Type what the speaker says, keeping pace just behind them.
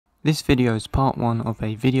This video is part 1 of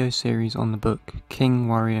a video series on the book King,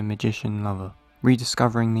 Warrior, Magician, Lover,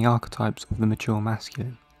 rediscovering the archetypes of the mature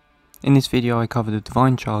masculine. In this video I cover the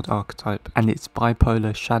Divine Child archetype and its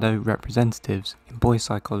bipolar shadow representatives in boy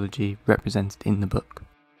psychology represented in the book.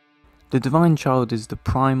 The Divine Child is the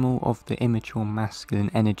primal of the immature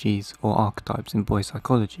masculine energies or archetypes in boy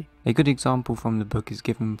psychology. A good example from the book is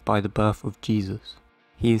given by the birth of Jesus.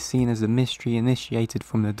 He is seen as a mystery initiated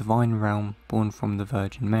from the divine realm born from the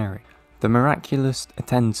Virgin Mary. The miraculous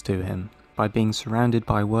attends to him by being surrounded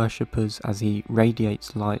by worshippers as he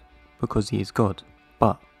radiates light because he is God,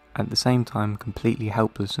 but at the same time completely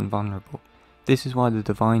helpless and vulnerable. This is why the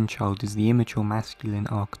Divine Child is the immature masculine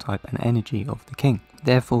archetype and energy of the king.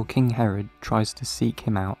 Therefore King Herod tries to seek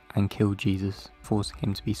him out and kill Jesus, forcing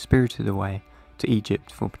him to be spirited away to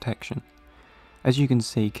Egypt for protection. As you can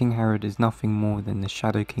see, King Herod is nothing more than the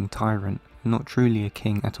Shadow King tyrant, and not truly a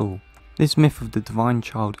king at all. This myth of the Divine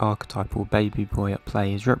Child archetype or baby boy at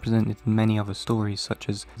play is represented in many other stories, such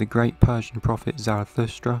as the great Persian prophet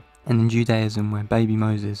Zarathustra, and in Judaism where baby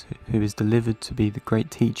Moses, who is delivered to be the great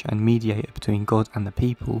teacher and mediator between God and the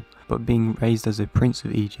people, but being raised as a prince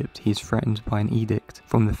of Egypt, he is threatened by an edict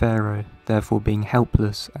from the Pharaoh, therefore being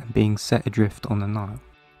helpless and being set adrift on the Nile.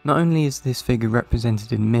 Not only is this figure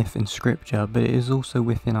represented in myth and scripture, but it is also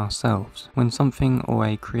within ourselves. When something or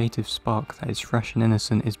a creative spark that is fresh and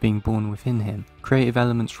innocent is being born within him, creative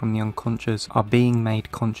elements from the unconscious are being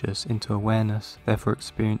made conscious into awareness, therefore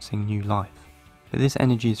experiencing new life. But this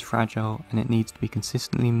energy is fragile and it needs to be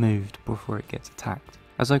consistently moved before it gets attacked.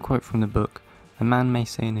 As I quote from the book, a man may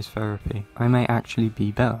say in his therapy, "I may actually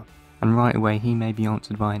be better," and right away he may be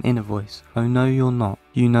answered by an inner voice, "Oh no you're not,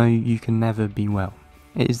 you know you can never be well."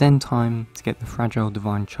 It is then time to get the fragile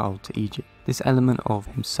Divine Child to Egypt. This element of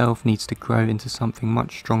himself needs to grow into something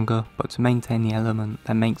much stronger, but to maintain the element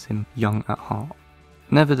that makes him young at heart.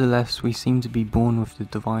 Nevertheless, we seem to be born with the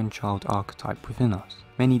Divine Child archetype within us.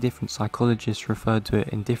 Many different psychologists referred to it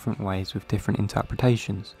in different ways with different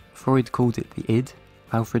interpretations. Freud called it the id,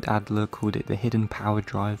 Alfred Adler called it the hidden power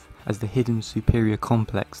drive, as the hidden superior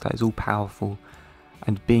complex that is all powerful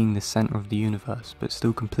and being the centre of the universe, but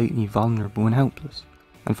still completely vulnerable and helpless.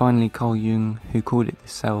 And finally Carl Jung, who called it the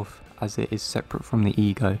self, as it is separate from the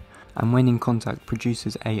ego, and when in contact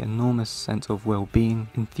produces an enormous sense of well-being,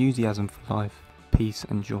 enthusiasm for life, peace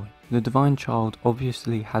and joy. The Divine Child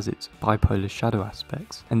obviously has its bipolar shadow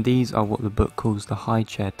aspects, and these are what the book calls the high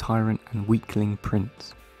chair tyrant and weakling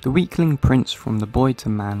prince. The weakling prince, from the boy to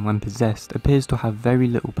man when possessed, appears to have very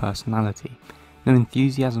little personality, no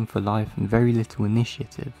enthusiasm for life and very little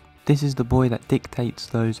initiative. This is the boy that dictates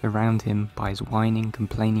those around him by his whining,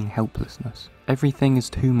 complaining helplessness. Everything is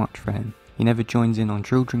too much for him. He never joins in on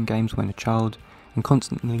children games when a child, and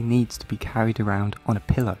constantly needs to be carried around on a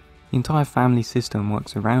pillow. The entire family system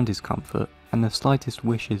works around his comfort, and the slightest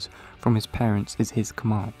wishes from his parents is his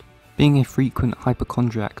command. Being a frequent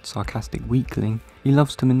hypochondriac, sarcastic weakling, he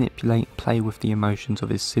loves to manipulate and play with the emotions of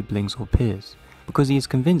his siblings or peers, because he has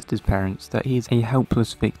convinced his parents that he is a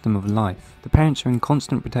helpless victim of life. The parents are in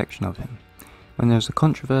constant protection of him. When there is a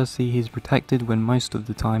controversy, he is protected when most of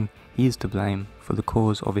the time he is to blame for the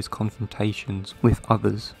cause of his confrontations with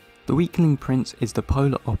others. The weakling prince is the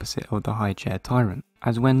polar opposite of the high chair tyrant,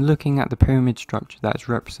 as when looking at the pyramid structure that is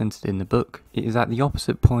represented in the book, it is at the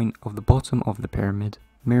opposite point of the bottom of the pyramid,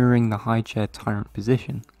 mirroring the high chair tyrant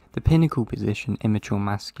position. The pinnacle position, immature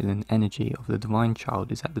masculine energy of the Divine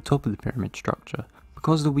Child, is at the top of the pyramid structure.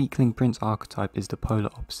 Because the weakling prince archetype is the polar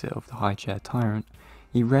opposite of the high chair tyrant,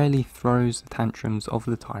 he rarely throws the tantrums of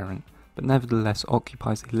the tyrant, but nevertheless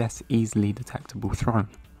occupies a less easily detectable throne.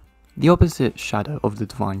 The opposite shadow of the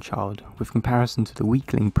Divine Child, with comparison to the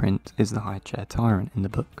weakling prince, is the high chair tyrant in the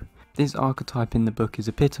book. This archetype in the book is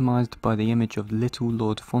epitomised by the image of little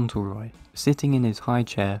Lord Fauntleroy, sitting in his high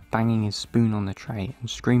chair, banging his spoon on the tray and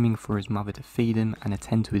screaming for his mother to feed him and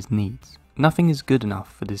attend to his needs. Nothing is good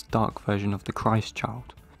enough for this dark version of the Christ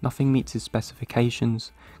child. Nothing meets his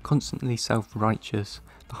specifications. Constantly self-righteous,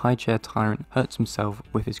 the high chair tyrant hurts himself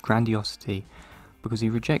with his grandiosity because he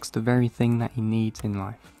rejects the very thing that he needs in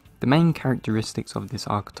life. The main characteristics of this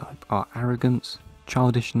archetype are arrogance,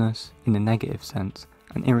 childishness in a negative sense,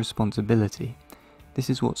 and irresponsibility. This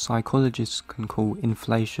is what psychologists can call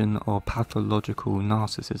inflation or pathological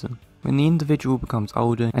narcissism. When the individual becomes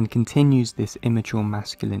older and continues this immature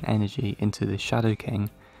masculine energy into the Shadow King,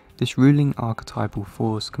 this ruling archetypal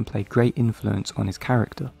force can play great influence on his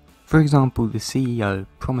character. For example, the CEO,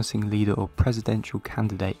 promising leader or presidential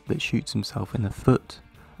candidate that shoots himself in the foot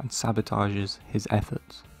and sabotages his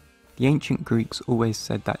efforts. The ancient Greeks always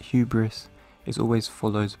said that hubris is always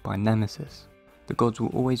followed by nemesis. The gods will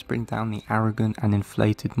always bring down the arrogant and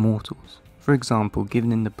inflated mortals. For example,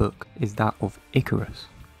 given in the book is that of Icarus.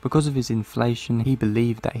 Because of his inflation, he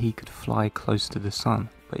believed that he could fly close to the sun,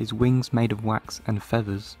 but his wings made of wax and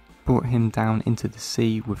feathers brought him down into the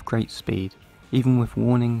sea with great speed. Even with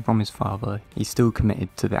warning from his father, he still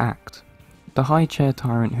committed to the act. The high chair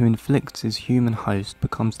tyrant who inflicts his human host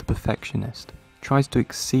becomes the perfectionist, tries to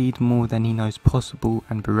exceed more than he knows possible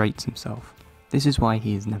and berates himself. This is why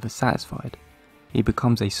he is never satisfied. He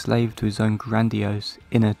becomes a slave to his own grandiose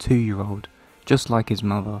inner 2-year-old, just like his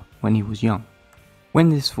mother when he was young. When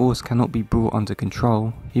this force cannot be brought under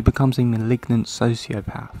control, he becomes a malignant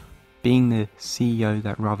sociopath, being the CEO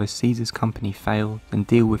that rather sees his company fail than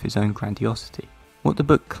deal with his own grandiosity. What the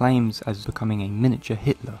book claims as becoming a miniature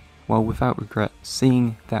Hitler, while without regret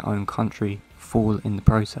seeing their own country fall in the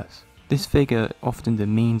process. This figure often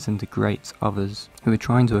demeans and degrades others who are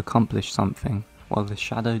trying to accomplish something, while the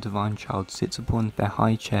shadow divine child sits upon their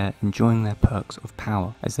high chair enjoying their perks of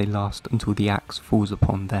power as they last until the axe falls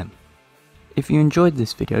upon them. If you enjoyed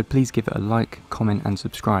this video, please give it a like, comment and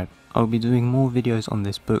subscribe. I will be doing more videos on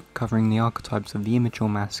this book covering the archetypes of the immature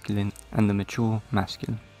masculine and the mature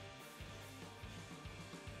masculine.